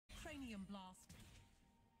Volume blast.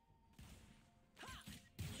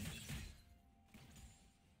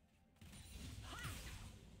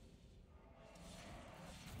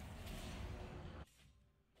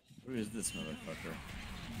 Who is this motherfucker?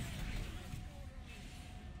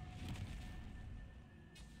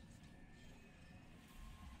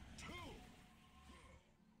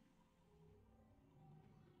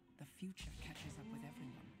 The future catches up with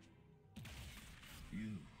everyone.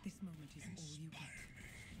 You. This moment is all you get.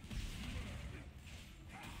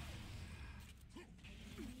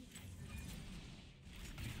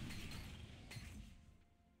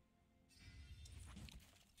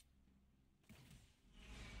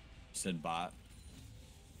 Said bot.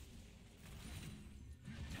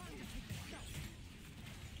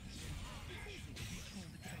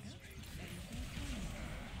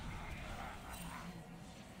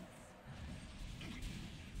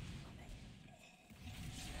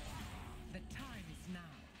 The time is now.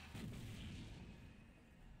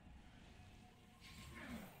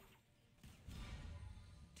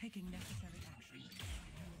 Taking necessary action.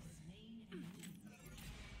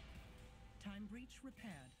 Time breach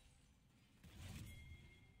repaired.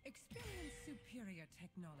 Experience superior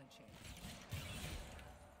technology.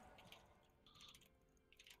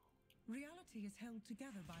 Reality is held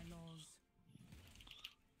together by laws.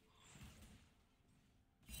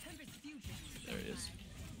 Tempest fugitive. There he is.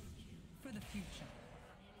 For the future.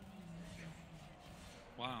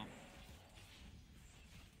 Wow.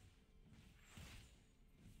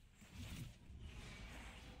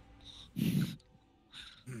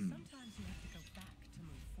 Sometimes you have to go back to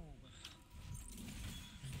move forward.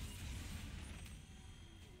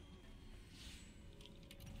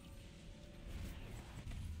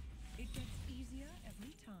 It gets easier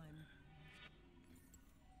every time.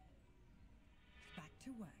 Back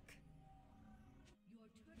to work. Your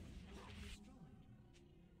turret has been destroyed.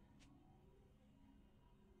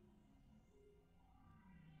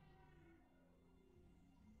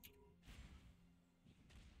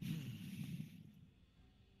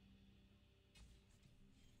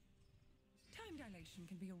 Time dilation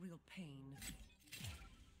can be a real pain.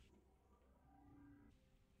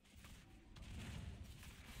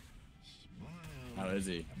 Smile. How is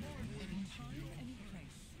he? Any time, any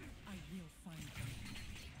place, I will find them.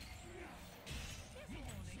 Here's a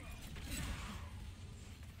warning.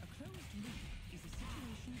 A closed loop is a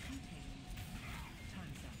situation contained.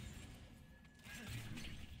 Time's up.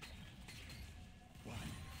 What?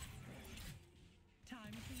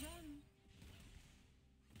 Time to run.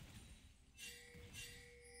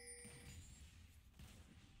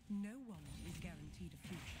 No one is guaranteed a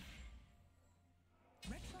future.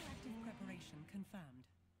 Retroactive preparation confirmed.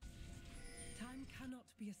 Time cannot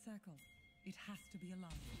be a circle. It has to be a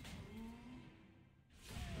line.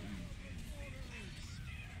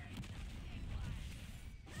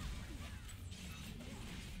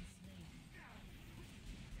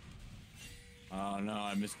 Oh no,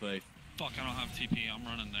 I misplayed. Fuck, I don't have TP. I'm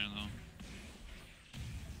running there though.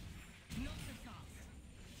 Not so fast.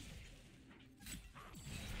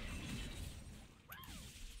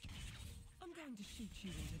 I'm going to shoot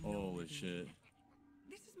you into Holy shit.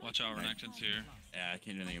 This is my Watch out, favorite Renekton's part of here. the last. Yeah, I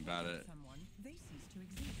can't do anything about it. Someone, they cease to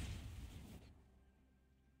exist.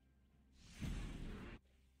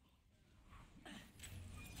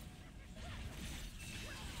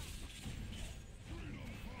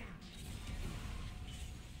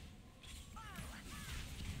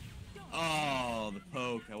 Oh, the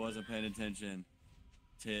poke. I wasn't paying attention.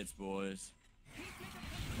 Tits, boys.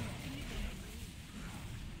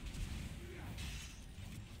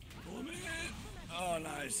 Oh,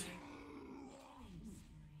 nice.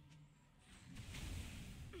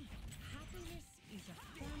 Happiness is a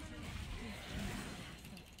permanent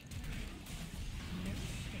no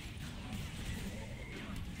escape.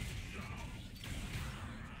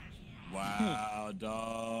 Wow,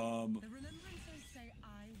 dumb. The remembrancers say I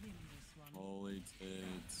win this one. Holy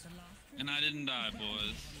tits. The last And I didn't die,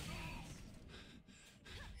 boys.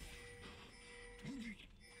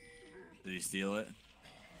 Did he steal it?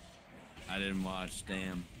 I didn't watch,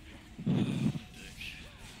 damn.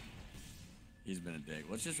 He's been a dick.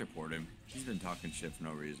 Let's just report him. He's been talking shit for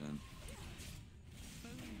no reason.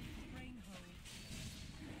 boom, brain hole.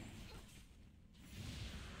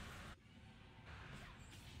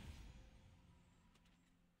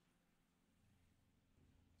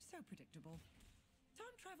 So predictable.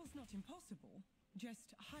 Time travel's not impossible,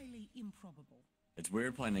 just highly improbable. It's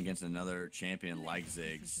weird playing against another champion like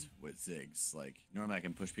Ziggs with Ziggs. Like, normally I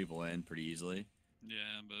can push people in pretty easily. Yeah,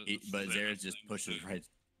 but But Zera's just pushes right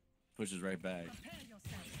back. Prepare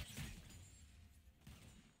yourself.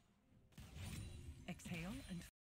 Exhale